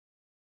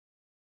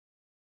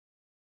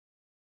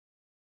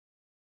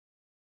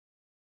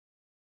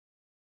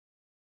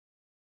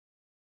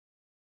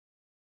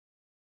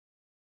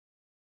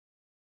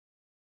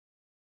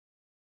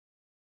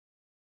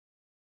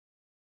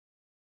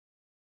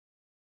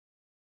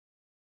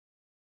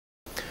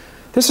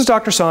This is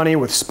Dr. Sahni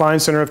with Spine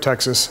Center of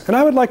Texas, and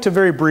I would like to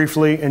very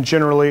briefly and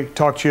generally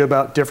talk to you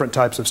about different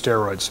types of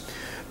steroids.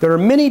 There are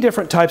many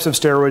different types of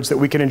steroids that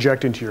we can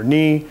inject into your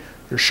knee,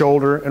 your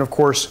shoulder, and of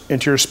course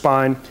into your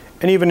spine,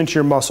 and even into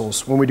your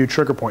muscles when we do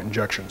trigger point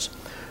injections.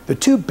 The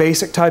two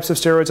basic types of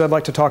steroids I'd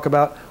like to talk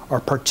about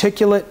are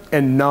particulate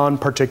and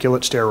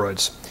non-particulate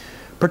steroids.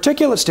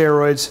 Particulate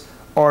steroids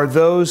are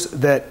those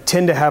that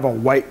tend to have a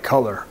white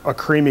color, a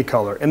creamy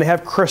color, and they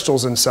have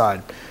crystals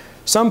inside.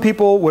 Some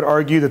people would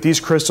argue that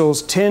these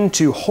crystals tend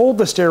to hold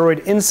the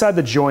steroid inside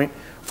the joint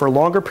for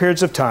longer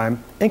periods of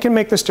time and can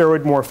make the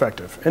steroid more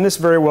effective, and this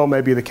very well may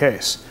be the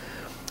case.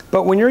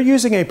 But when you're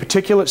using a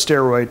particulate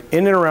steroid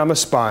in and around the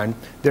spine,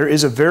 there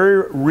is a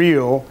very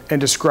real and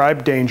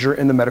described danger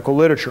in the medical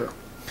literature.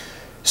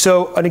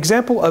 So an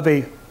example of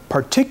a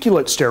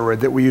particulate steroid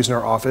that we use in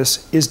our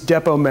office is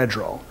Depo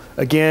Medrol.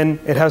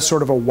 Again, it has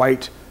sort of a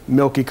white,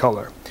 milky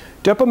color.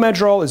 Depo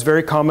Medrol is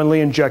very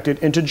commonly injected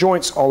into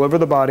joints all over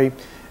the body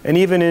and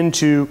even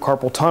into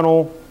carpal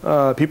tunnel,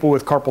 people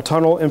with carpal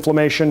tunnel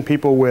inflammation,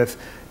 people with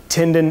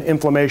tendon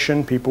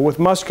inflammation, people with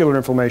muscular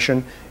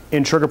inflammation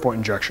in trigger point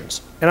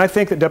injections. And I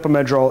think that Depo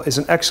Medrol is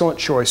an excellent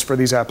choice for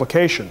these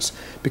applications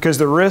because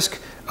the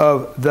risk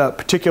of the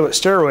particulate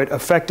steroid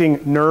affecting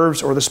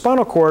nerves or the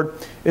spinal cord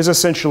is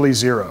essentially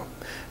zero.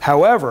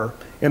 However,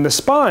 in the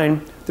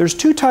spine, there's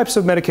two types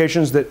of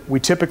medications that we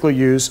typically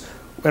use.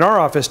 In our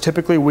office,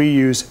 typically we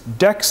use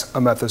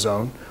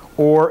Dexamethasone,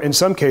 or in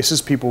some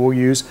cases people will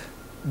use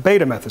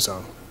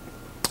Betamethasone.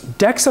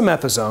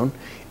 Dexamethasone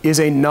is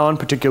a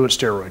non-particulate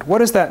steroid. What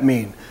does that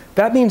mean?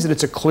 That means that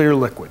it's a clear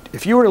liquid.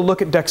 If you were to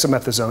look at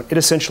dexamethasone, it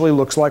essentially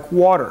looks like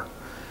water.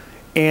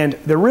 And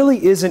there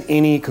really isn't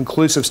any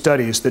conclusive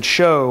studies that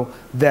show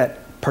that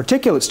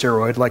particulate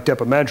steroid, like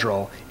Depo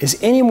Medrol, is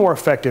any more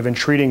effective in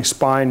treating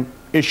spine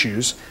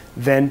issues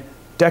than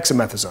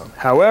dexamethasone.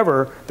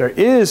 However, there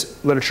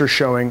is literature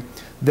showing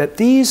that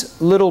these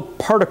little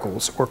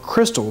particles or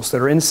crystals that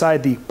are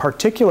inside the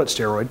particulate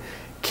steroid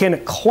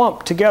can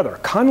clump together,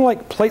 kind of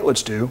like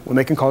platelets do when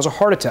they can cause a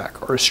heart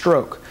attack or a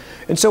stroke.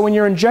 And so when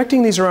you're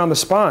injecting these around the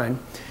spine,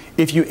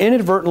 if you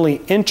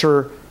inadvertently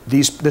enter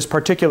this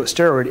particulate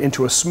steroid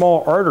into a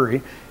small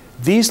artery,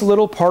 these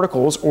little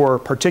particles or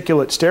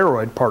particulate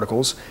steroid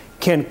particles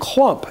can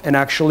clump and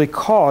actually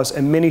cause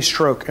a mini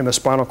stroke in the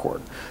spinal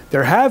cord.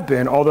 There have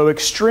been, although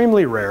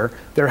extremely rare,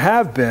 there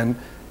have been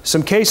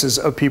some cases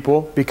of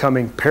people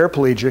becoming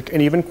paraplegic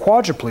and even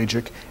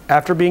quadriplegic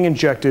after being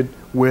injected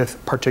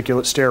with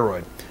particulate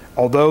steroid.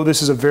 Although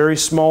this is a very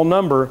small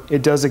number,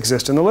 it does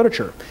exist in the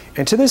literature.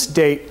 And to this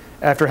date,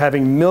 after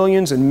having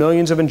millions and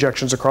millions of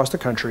injections across the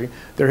country,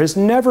 there has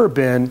never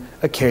been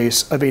a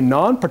case of a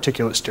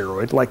non-particulate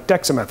steroid like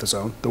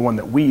dexamethasone, the one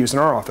that we use in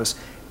our office,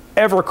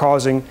 ever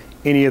causing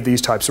any of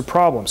these types of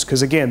problems.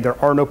 Because again, there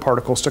are no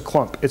particles to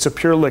clump. It's a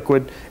pure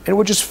liquid and it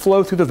would just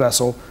flow through the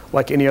vessel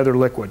like any other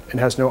liquid and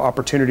has no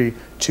opportunity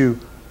to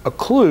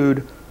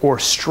occlude or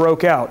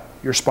stroke out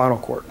your spinal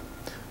cord.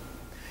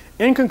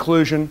 In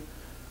conclusion,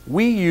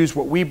 we use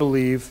what we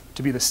believe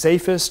to be the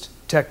safest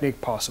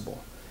technique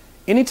possible.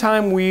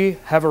 Anytime we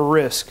have a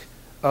risk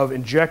of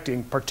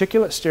injecting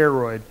particulate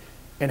steroid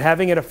and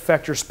having it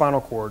affect your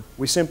spinal cord,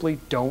 we simply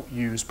don't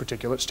use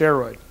particulate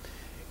steroid.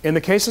 In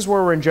the cases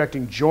where we're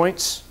injecting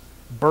joints,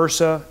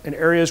 bursa, and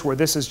areas where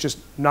this is just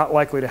not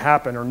likely to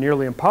happen or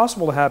nearly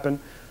impossible to happen,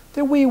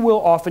 then we will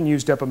often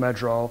use Depo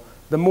Medrol,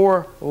 the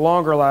more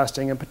longer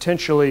lasting and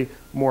potentially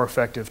more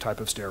effective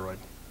type of steroid.